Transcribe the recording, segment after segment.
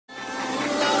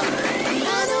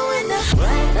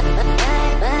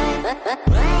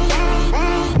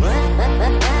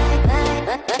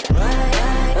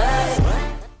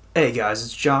Hey guys,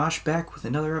 it's Josh back with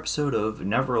another episode of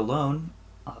Never Alone.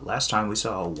 Last time we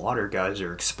saw a water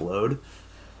geyser explode.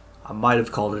 I might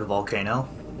have called it a volcano.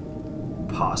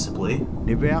 Possibly.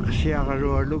 I fell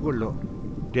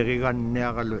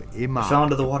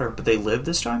into the water, but they lived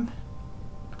this time?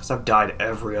 Because I've died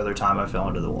every other time I fell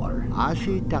into the water.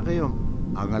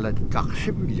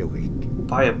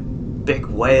 By a big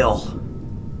whale.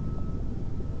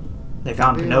 They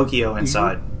found Pinocchio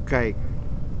inside.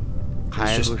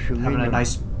 He's just having a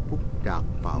nice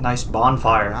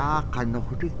bonfire. I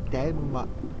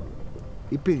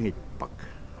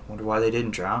wonder why they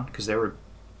didn't drown. Because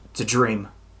it's a dream.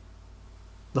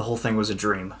 The whole thing was a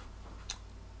dream.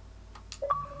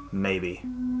 Maybe.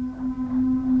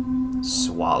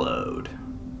 Swallowed.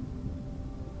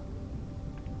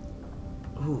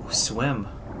 Ooh, swim.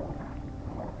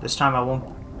 This time I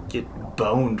won't get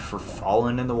boned for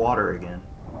falling in the water again.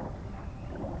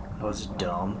 That was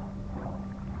dumb.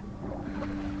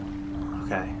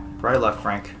 Okay. Right or left,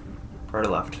 Frank? Right or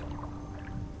left?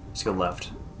 Let's go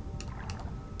left.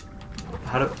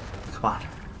 Come on.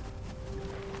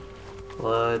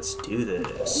 Let's do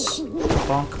this.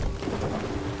 Bonk.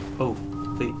 Oh,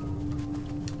 wait.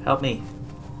 Help me.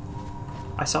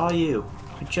 I saw you.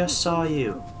 I just saw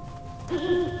you.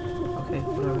 Okay,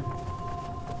 whatever.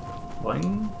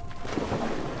 Boing.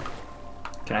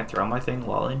 Can I throw my thing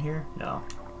while in here? No.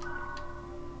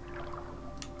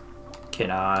 Can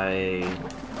I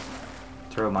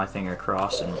throw my thing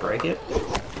across and break it?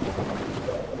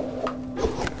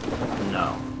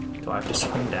 No. Do I have to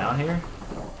swim down here?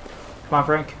 Come on,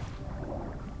 Frank.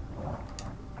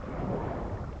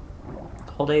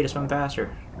 The whole day to swim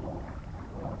faster.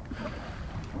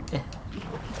 Can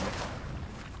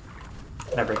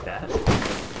I break that?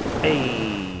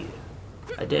 Hey!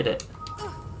 I did it.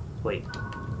 Wait,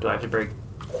 do I have to break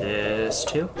this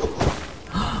too?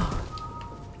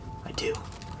 I do.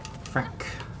 Frank.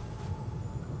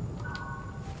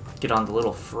 Get on the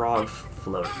little frog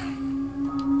float.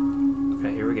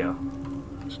 Okay, here we go.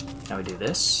 Now we do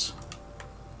this.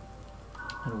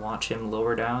 And watch him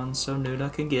lower down so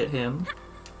Nuna can get him.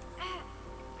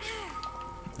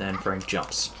 Then Frank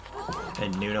jumps.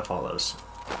 And Nuna follows.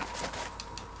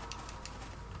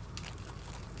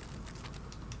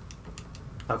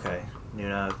 Okay,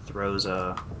 Nuna throws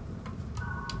a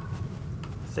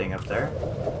thing up there.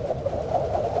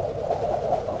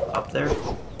 Up there.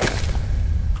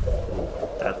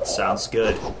 That sounds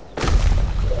good.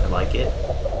 I like it.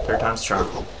 Third time's charm.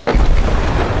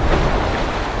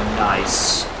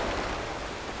 Nice.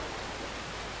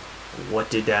 What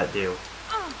did that do?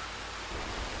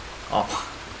 Oh.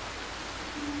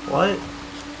 What?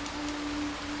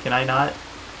 Can I not?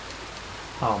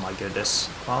 Oh my goodness.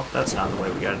 Well, that's not the way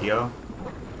we gotta go.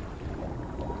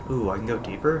 Ooh, I can go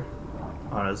deeper?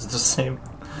 Oh no, it's the same.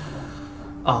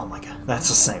 Oh my god, that's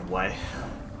the same way.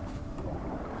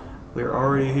 We're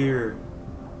already here.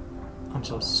 I'm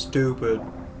so stupid.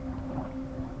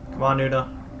 Come on, Nuna.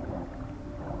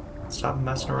 Stop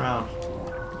messing around.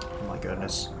 Oh my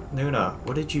goodness. Nuna,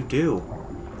 what did you do?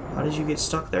 How did you get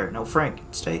stuck there? No, Frank,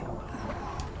 stay.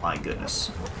 My goodness.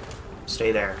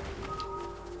 Stay there.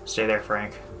 Stay there,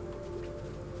 Frank.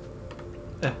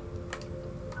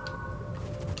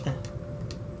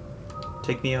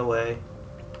 Take me away.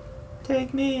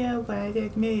 Take me away,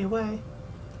 take me away.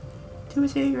 To a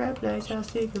secret place, a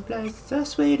secret place, a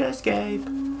sweet escape.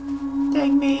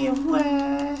 Take me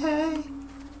away.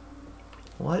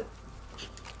 What?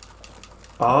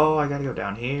 Oh, I gotta go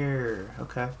down here.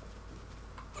 Okay.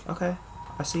 Okay,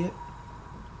 I see it.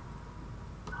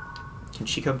 Can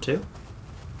she come too?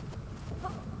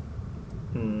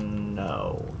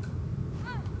 No.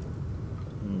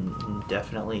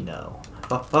 Definitely no.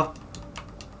 Oh, oh.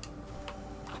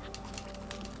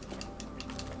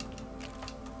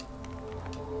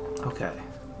 Okay.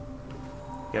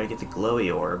 Gotta get the glowy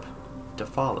orb to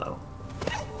follow.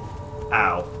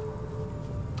 Ow.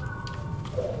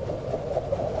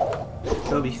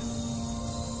 Kobe.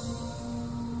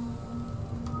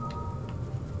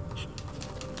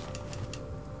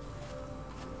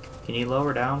 Can you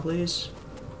lower down, please?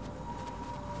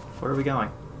 Where are we going?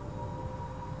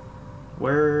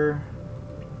 Where?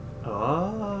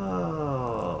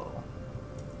 Oh.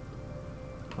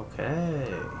 Okay.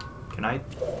 Can I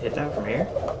hit that from here?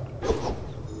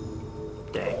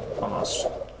 Dang, almost.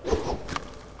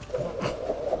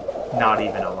 Not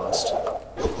even almost.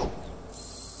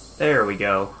 There we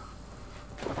go.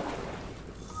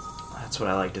 That's what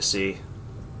I like to see.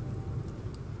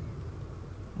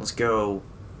 Let's go,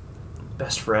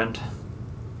 best friend.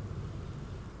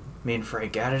 Me and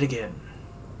Frank at it again.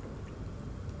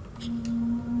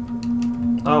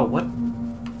 Oh, what?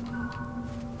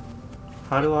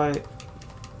 How do I...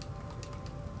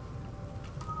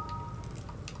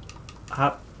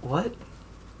 How... What?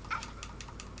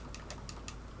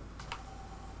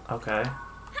 Okay.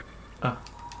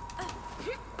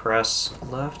 Press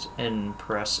left and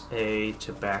press A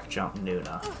to back jump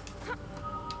Nuna.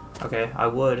 Okay, I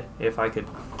would if I could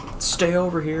stay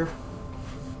over here.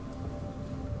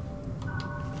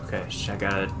 Okay, I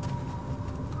got it.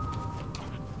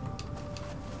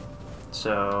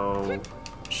 So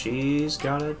she's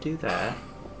gotta do that.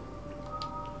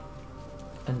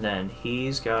 And then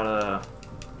he's gotta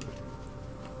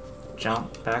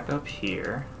jump back up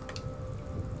here.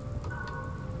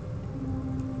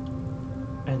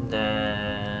 And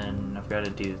then I've got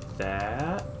to do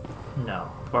that. No,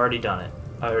 I've already done it.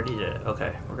 I already did it.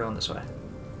 Okay, we're going this way.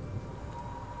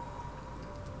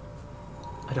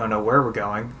 I don't know where we're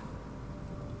going.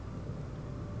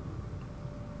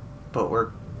 But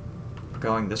we're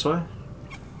going this way?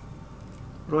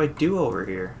 What do I do over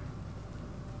here?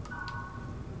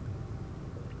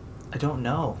 I don't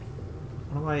know.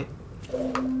 What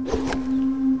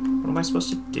am I supposed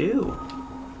to do?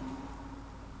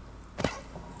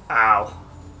 Ow.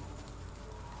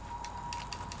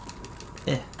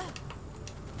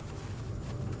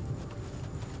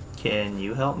 Can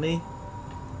you help me?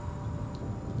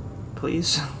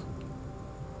 Please?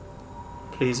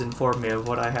 Please inform me of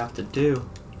what I have to do.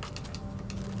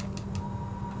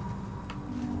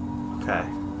 Okay,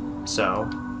 so...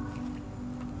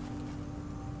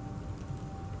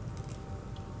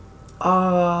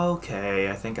 Okay,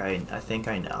 I think I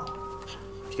know.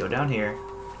 If you go down here...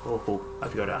 Oh, I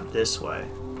have to go down this way.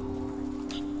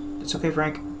 It's okay,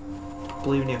 Frank. I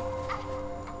believe in you.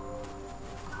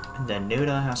 And then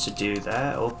Nuna has to do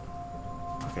that. Oh.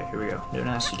 Okay, here we go.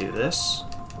 Nuna has to do this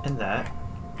and that.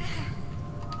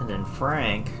 And then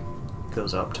Frank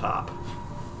goes up top.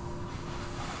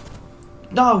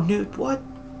 No, Newt, what?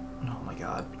 Oh my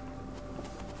god.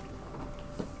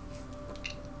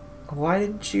 Why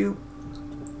didn't you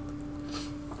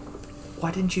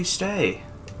stay?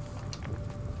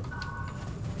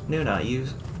 Nuna, you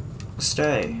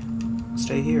stay.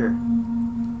 Stay here.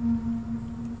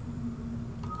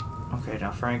 Okay,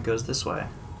 now Frank goes this way.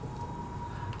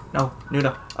 No,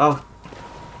 Nuna. Oh.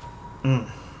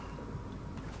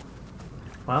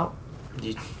 Well,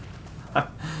 you I'm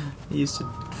used to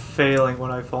failing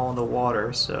when I fall in the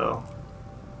water, so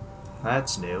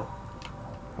that's new.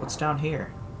 What's down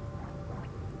here?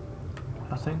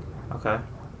 Nothing? Okay.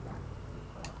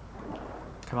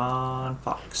 Come on,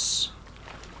 Fox.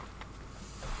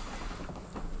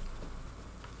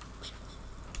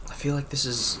 I feel like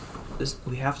this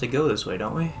we have to go this way,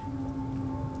 don't we?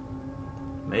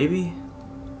 Maybe?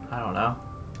 I don't know.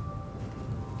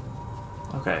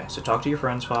 Okay, so talk to your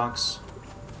friends, Fox.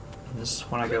 And this is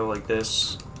when I go like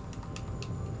this.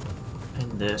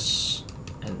 And this.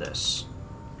 And this.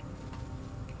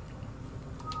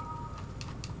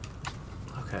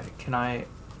 Okay, can I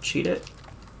cheat it?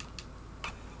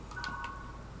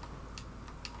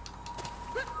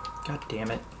 God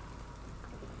damn it.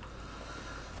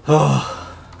 Oh.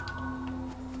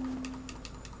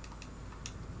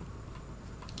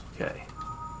 Okay.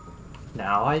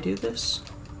 Now I do this.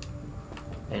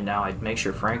 And now I make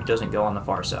sure Frank doesn't go on the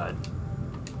far side.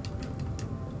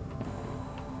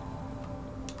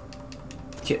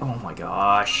 Okay, oh my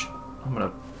gosh. I'm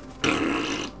gonna...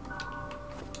 I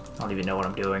don't even know what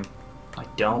I'm doing. I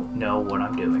don't know what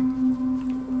I'm doing.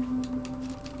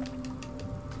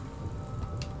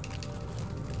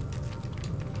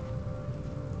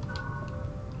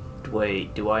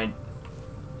 Wait, do I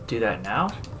do that now?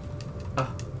 Oh,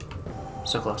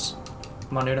 so close.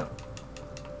 Come on, Nuna.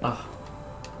 Oh.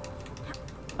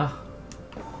 Oh.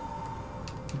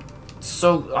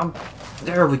 So,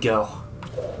 there we go.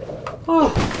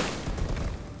 Oh.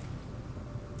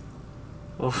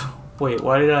 Oh. Wait,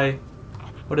 what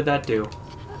did that do?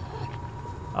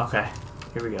 Okay,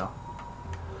 here we go.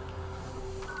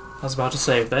 I was about to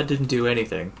say, if that didn't do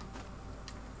anything.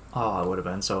 Oh, I would have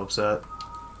been so upset.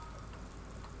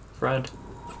 Friend,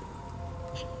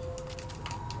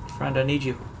 I need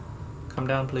you. Come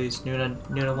down, please.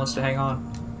 Nuna wants to hang on.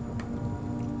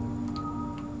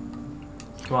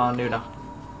 Come on, Nuna.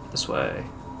 This way.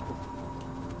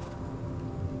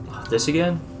 Oh, this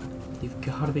again? You've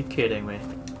got to be kidding me.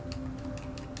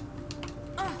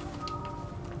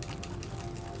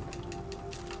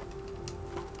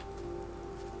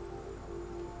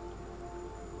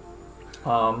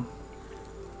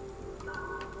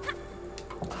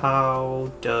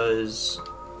 How does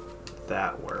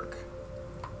that work?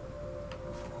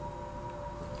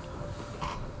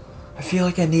 I feel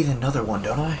like I need another one,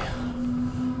 don't I?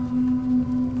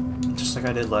 Just like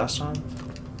I did last time.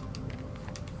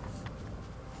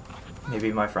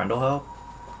 Maybe my friend will help?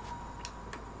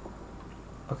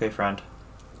 Okay, friend.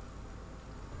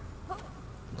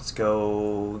 Let's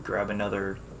go grab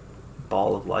another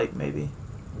ball of light, maybe?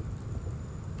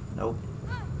 Nope.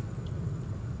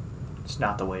 It's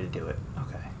not the way to do it.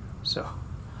 Okay, so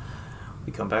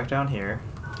we come back down here.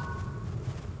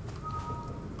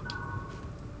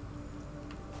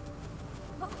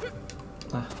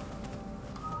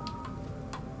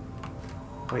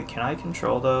 Wait, can I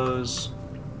control those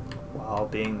while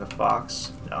being the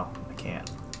fox? No, I can't.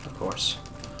 Of course.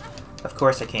 Of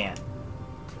course I can't.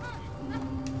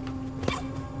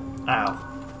 Ow.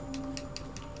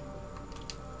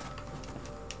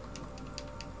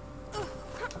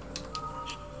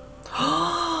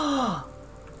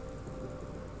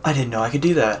 I didn't know I could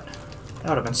do that. That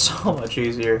would have been so much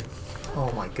easier.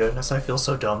 Oh my goodness, I feel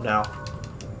so dumb now.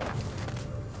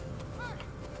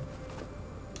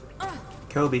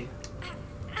 Kobe.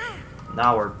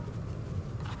 Now we're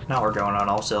going on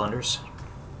all cylinders.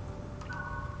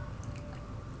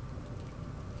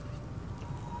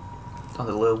 Found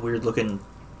a little weird looking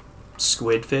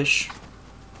squid fish.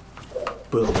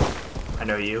 Boom. I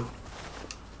know you.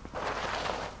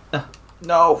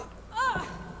 No.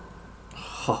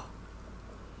 Huh.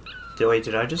 Wait,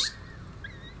 did I just?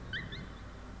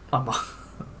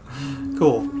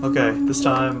 Cool. Okay, this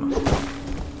time,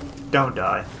 don't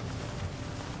die.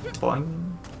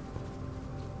 Boing.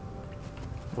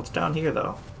 What's down here,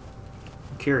 though?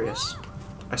 I'm curious.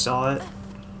 I saw it,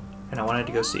 and I wanted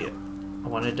to go see it. I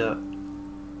wanted to...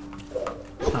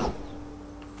 Oh.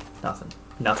 Nothing.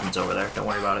 Nothing's over there. Don't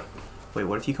worry about it. Wait,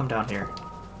 what if you come down here?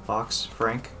 Fox?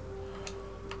 Frank?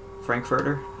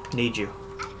 Frankfurter? Need you.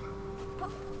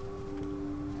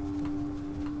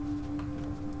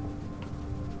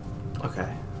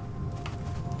 Okay.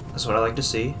 That's what I like to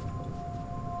see.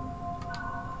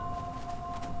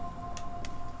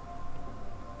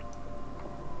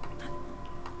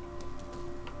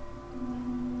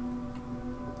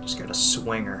 Just got a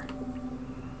swinger.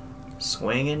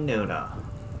 Swinging Nuna.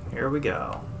 Here we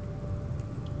go.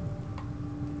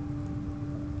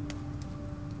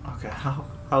 Okay, how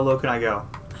low can I go?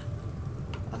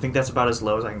 I think that's about as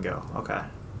low as I can go. Okay,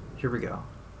 here we go.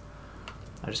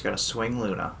 I just gotta swing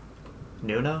Luna.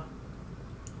 Nuna?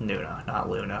 Nuna, not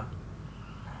Luna.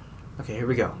 Okay, here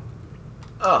we go.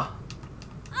 Ugh.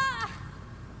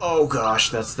 Oh gosh,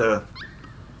 that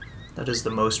is the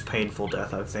most painful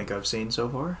death I think I've seen so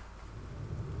far.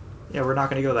 Yeah, we're not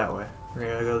gonna go that way. We're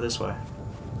gonna go this way.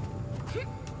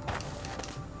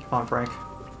 Come on, Frank.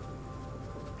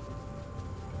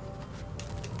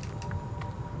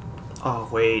 Oh,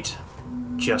 wait.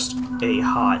 Just a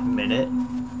hot minute.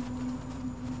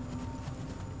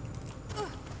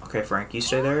 Okay, Frank, you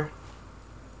stay there.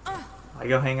 I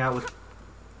go hang out with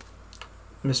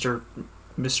Mr.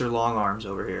 Long Arms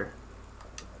over here.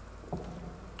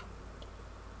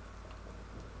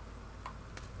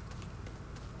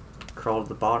 Crawl to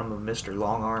the bottom of Mr.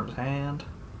 Long Arms' hand.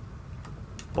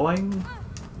 Boing.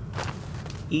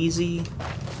 Easy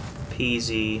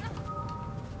peasy.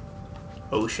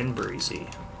 Ocean breezy.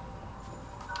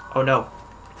 Oh no.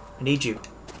 I need you.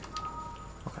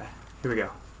 Okay, here we go.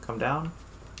 Come down.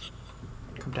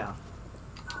 Come down.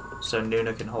 So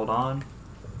Nuna can hold on.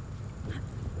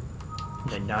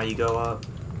 And then now you go up.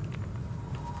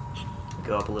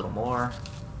 Go up a little more.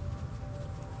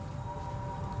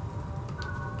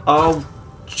 Oh,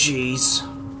 jeez.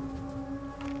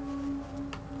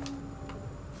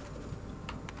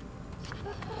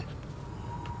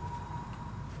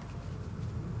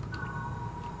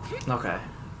 Okay.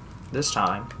 This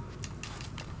time,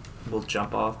 we'll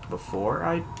jump off before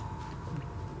I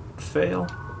fail.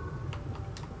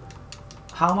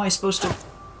 How am I supposed to...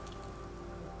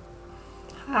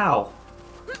 How?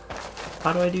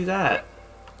 How do I do that?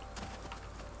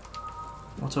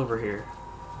 What's over here?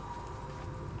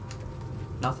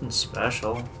 Nothing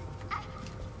special.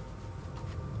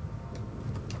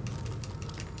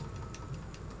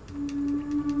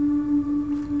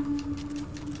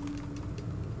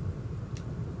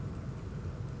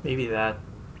 Maybe that...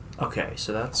 Okay,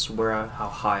 so that's where how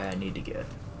high I need to get.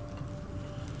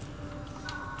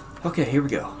 Okay, here we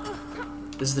go.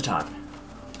 This is the time.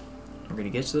 We're gonna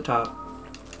get to the top,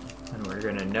 and we're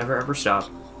gonna never ever stop.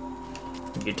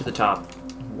 And get to the top,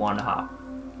 one hop.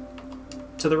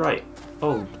 To the right.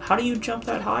 Oh, how do you jump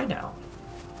that high now?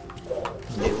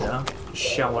 Nuna,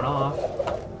 showing off.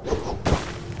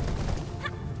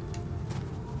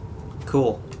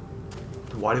 Cool.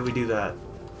 Why did we do that?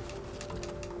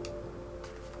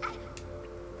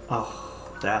 Oh,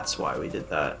 that's why we did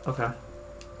that. Okay.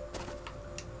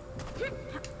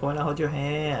 I wanna hold your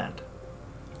hand.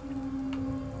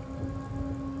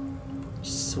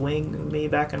 Swing me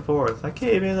back and forth. I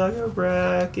keep it like a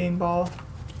wrecking ball.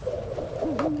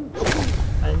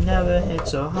 I never hit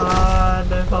so hard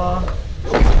before.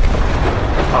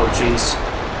 Oh, jeez.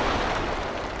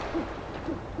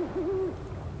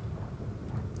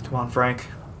 Come on, Frank.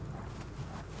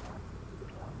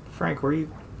 Frank, where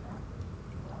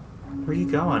are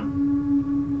you going?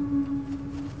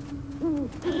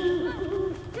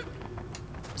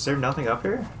 Is there nothing up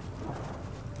here?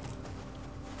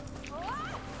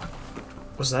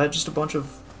 Was that just a bunch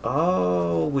of...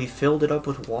 Oh, we filled it up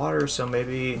with water, so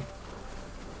maybe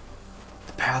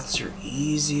the paths are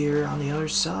easier on the other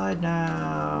side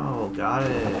now. Got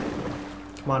it.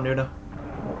 Come on, Nuna.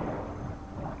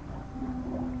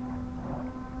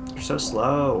 You're so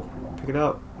slow. Pick it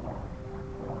up.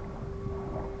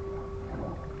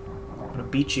 I'm gonna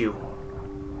beat you.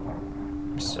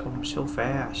 I'm so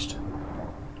fast.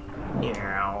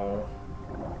 Meow.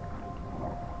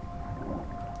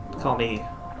 Call me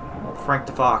Frank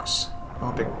the Fox,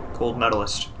 Olympic gold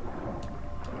medalist.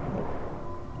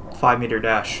 5-meter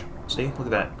dash. See? Look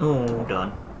at that. Oh,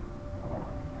 done.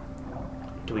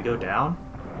 Do we go down?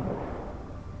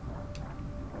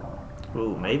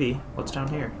 Ooh, maybe. What's down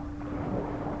here?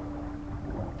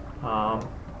 I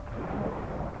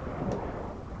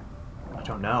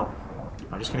don't know.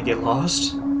 Am I just gonna get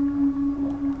lost? I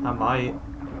might.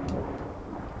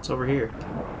 What's over here?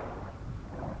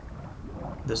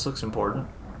 This looks important.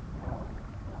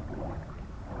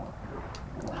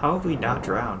 How have we not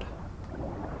drowned?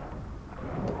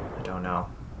 I don't know.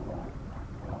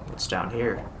 What's down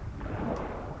here?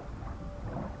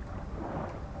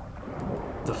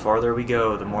 The farther we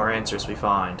go, the more answers we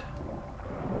find.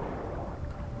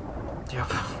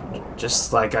 Yep.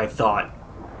 Just like I thought.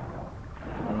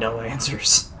 No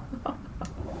answers.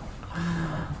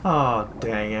 Oh,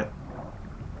 dang it.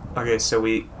 Okay, so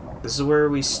this is where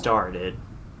we started.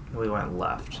 We went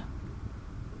left.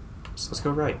 So let's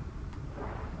go right.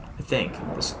 I think.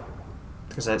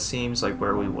 Because that seems like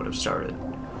where we would have started.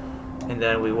 And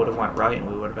then we would have went right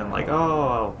and we would have been like,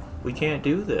 oh, we can't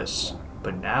do this.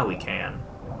 But now we can.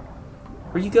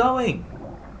 Where are you going?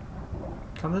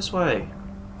 Come this way.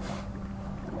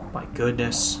 My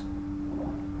goodness.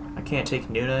 I can't take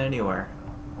Nuna anywhere.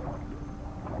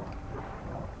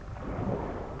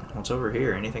 What's over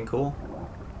here? Anything cool?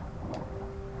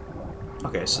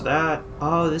 Okay, so that...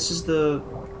 Oh, this is the...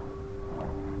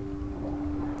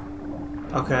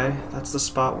 Okay, that's the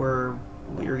spot where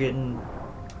we were getting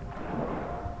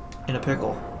in a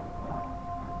pickle.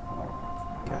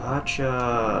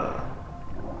 Gotcha.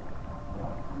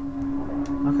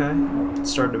 Okay,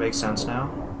 it's starting to make sense now.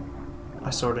 I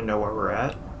sort of know where we're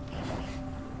at.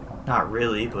 Not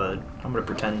really, but I'm gonna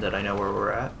pretend that I know where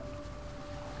we're at.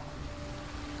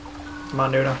 Come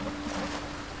on, Nuna.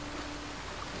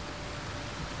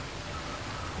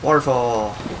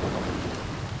 Waterfall.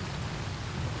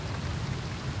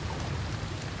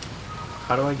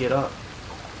 How do I get up?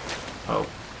 Oh.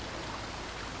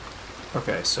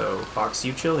 Okay, so Fox,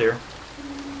 you chill here.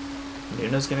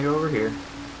 Nuna's gonna go over here.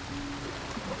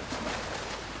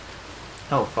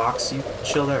 Oh, Fox, you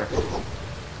chill there.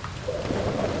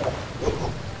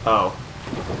 Oh.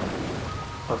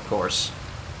 Of course.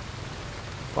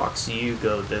 Fox, you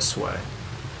go this way.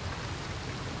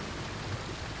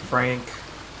 Frank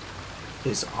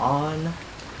is on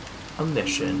a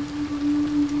mission.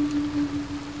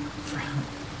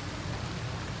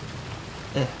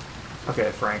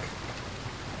 Okay, Frank.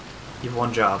 You've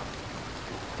one job.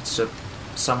 It's to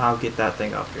somehow get that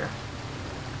thing up here.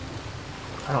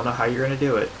 I don't know how you're gonna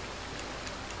do it.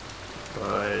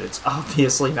 But it's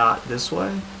obviously not this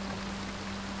way.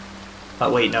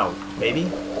 Oh, wait, no. Maybe?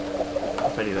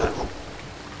 What if I do that?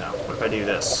 No. What if I do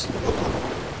this?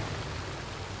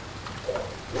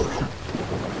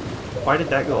 Why did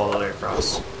that go all the way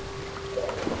across?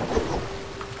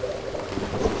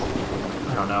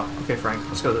 I don't know. Okay, Frank,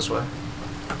 let's go this way.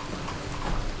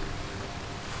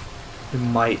 We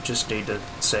might just need to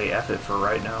say F it for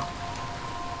right now.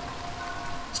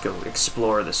 Let's go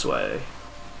explore this way.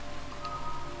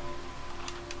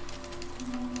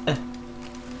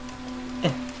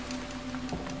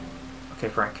 Okay,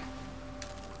 Frank.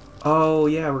 Oh,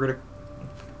 yeah, we're gonna...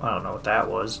 I don't know what that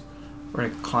was. We're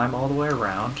gonna climb all the way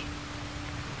around.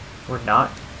 We're not...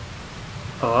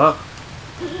 Oh, up.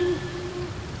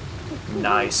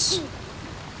 Nice.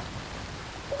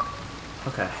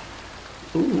 Okay.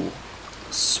 Ooh.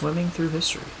 Swimming through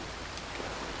history.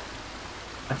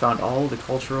 I found all the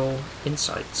cultural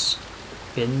insights.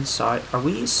 Inside... Are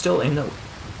we still in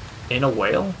a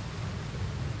whale?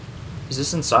 Is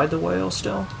this inside the whale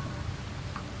still?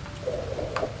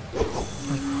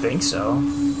 I think so.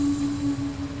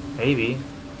 Maybe.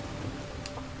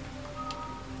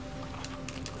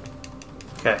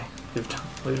 Okay,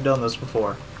 we've done this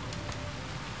before.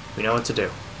 We know what to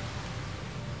do.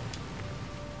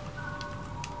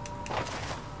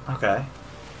 Okay.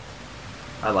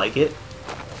 I like it.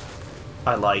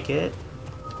 I like it.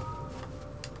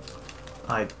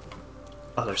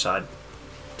 Other side.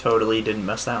 Totally didn't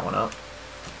mess that one up.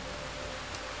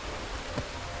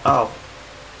 Oh.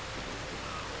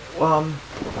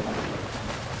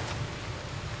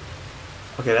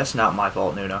 Okay, that's not my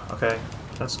fault, Nuna, okay?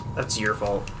 That's your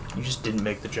fault. You just didn't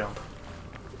make the jump.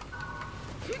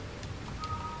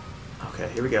 Okay,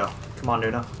 here we go. Come on,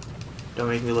 Nuna. Don't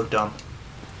make me look dumb.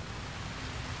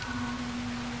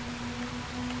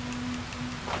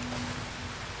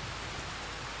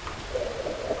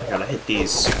 I gotta hit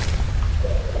these.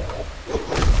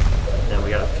 Then we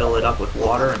gotta fill it up with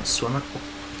water and swim it.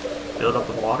 Fill it up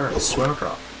with water and swim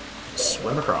across.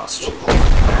 Swim across. There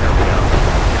we go.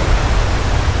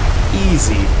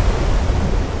 Easy.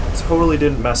 Totally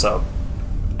didn't mess up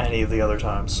any of the other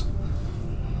times.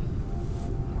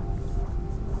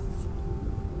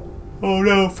 Oh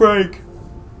no, Frank!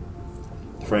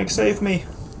 Frank, save me!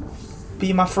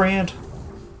 Be my friend!